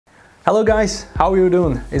Hello guys, how are you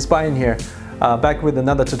doing? It's Brian here, back with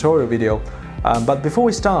another tutorial video. But before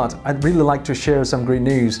we start, I'd really like to share some great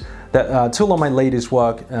news that two of my latest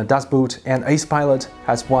work, Das Boot and Ace Pilot,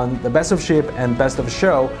 has won the Best of Ship and Best of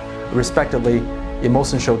Show, respectively, in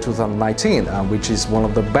Motion Show 2019, which is one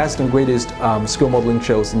of the best and greatest skill modeling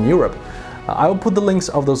shows in Europe. I will put the links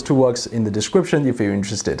of those two works in the description if you're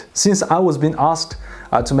interested. Since I was being asked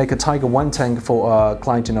to make a Tiger 1 tank for a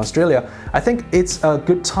client in Australia, I think it's a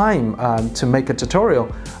good time to make a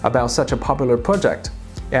tutorial about such a popular project,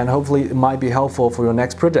 and hopefully it might be helpful for your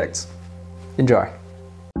next projects. Enjoy!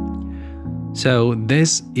 So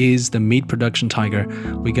this is the meat production Tiger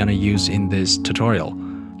we're gonna use in this tutorial.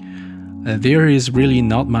 There is really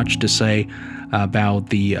not much to say about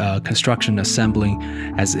the construction assembling,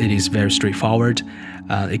 as it is very straightforward,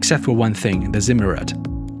 except for one thing, the Zimmerat.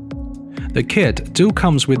 The kit do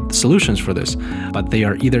comes with solutions for this, but they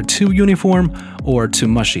are either too uniform or too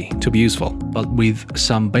mushy to be useful. But with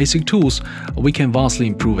some basic tools, we can vastly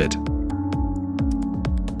improve it.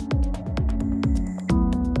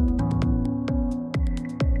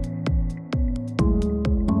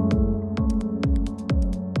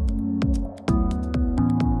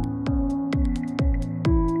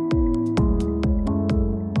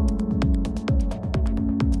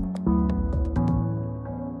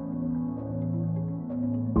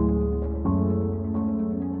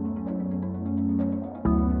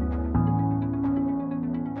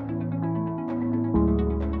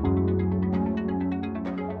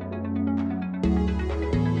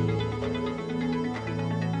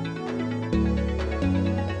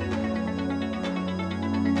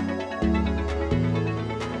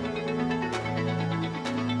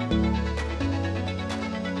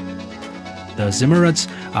 The Zimmerats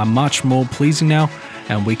are much more pleasing now,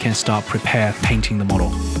 and we can start prepare painting the model.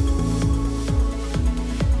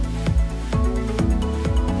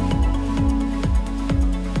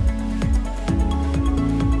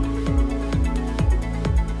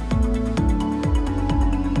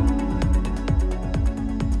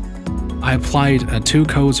 I applied two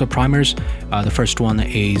coats of primers. The first one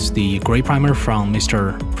is the gray primer from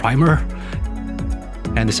Mr. Primer,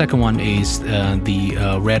 and the second one is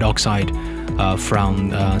the red oxide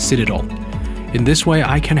from Citadel. In this way,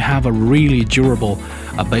 I can have a really durable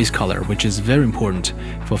base color, which is very important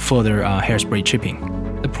for further hairspray chipping.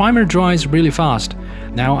 The primer dries really fast.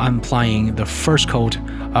 Now I'm applying the first coat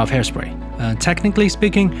of hairspray. Technically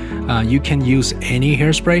speaking, you can use any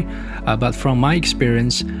hairspray, but from my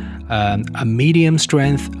experience, a medium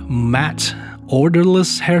strength matte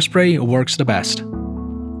odorless hairspray works the best.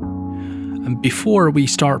 And before we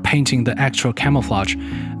start painting the actual camouflage,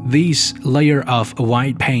 this layer of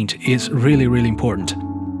white paint is really important.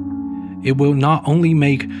 It will not only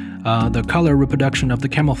make the color reproduction of the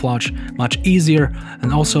camouflage much easier,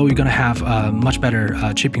 and also you're gonna have much better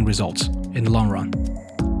chipping results in the long run.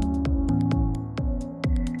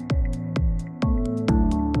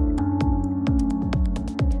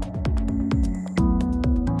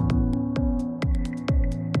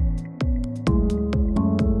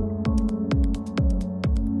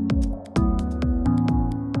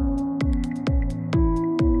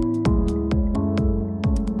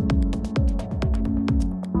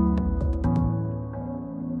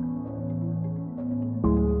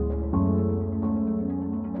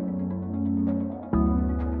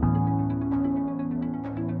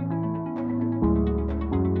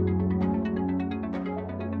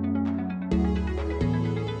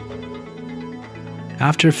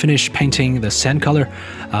 After finished painting the sand color,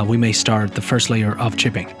 we may start the first layer of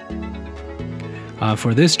chipping.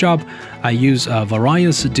 For this job, I use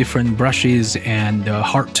various different brushes and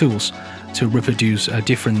hard tools to reproduce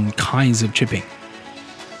different kinds of chipping.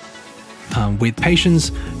 With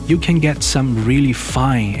patience, you can get some really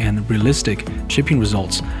fine and realistic chipping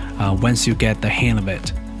results once you get the hang of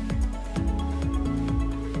it.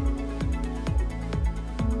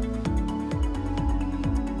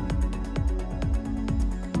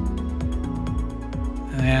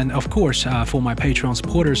 And of course, for my Patreon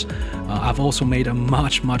supporters, I've also made a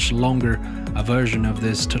much longer version of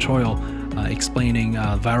this tutorial explaining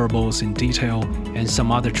variables in detail and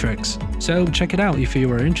some other tricks. So check it out if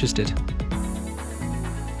you are interested.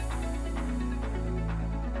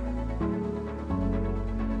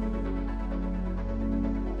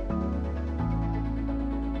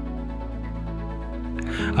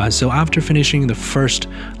 So after finishing the first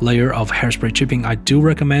layer of hairspray chipping, I do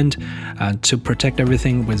recommend to protect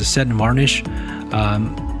everything with a set and varnish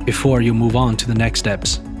before you move on to the next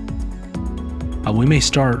steps. We may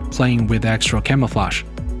start playing with extra camouflage.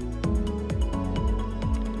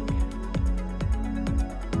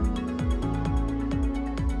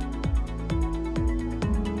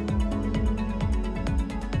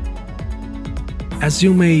 As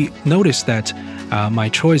you may notice that my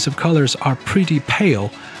choice of colors are pretty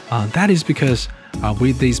pale. That is because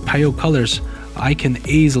with these pale colors, I can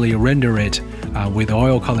easily render it with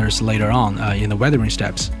oil colors later on in the weathering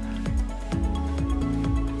steps.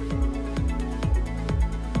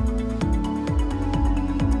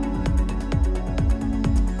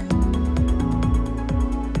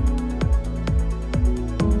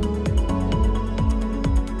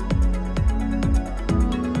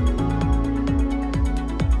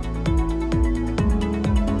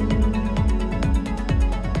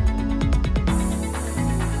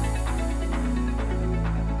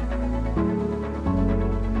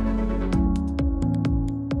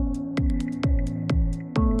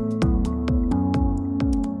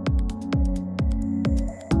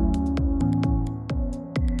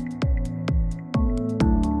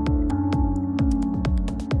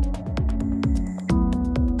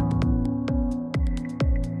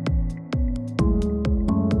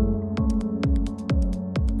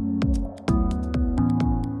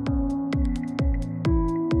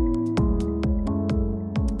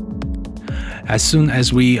 As soon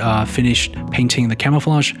as we finish painting the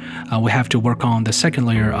camouflage, we have to work on the second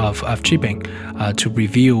layer of chipping to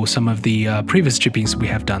reveal some of the previous chippings we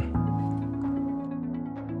have done.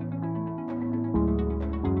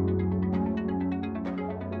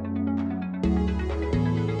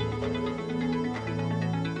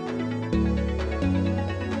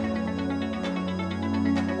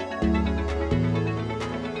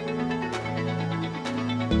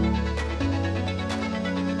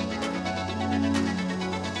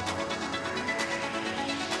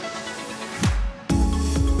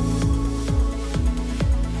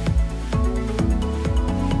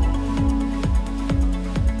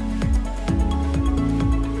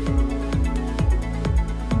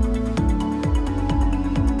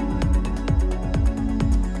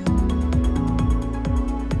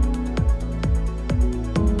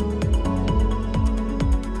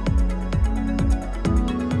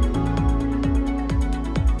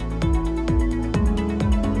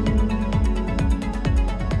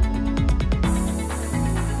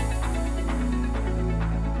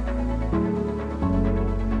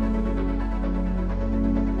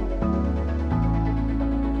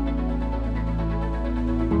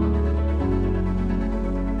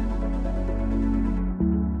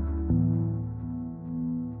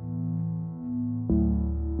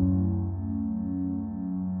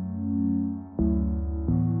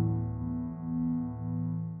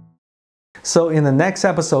 So in the next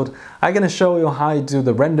episode, I'm going to show you how I do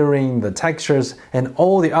the rendering, the textures, and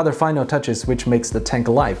all the other final touches which makes the tank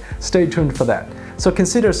alive. Stay tuned for that. So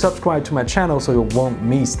consider subscribe to my channel so you won't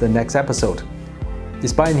miss the next episode.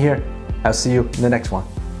 It's Brian here. I'll see you in the next one.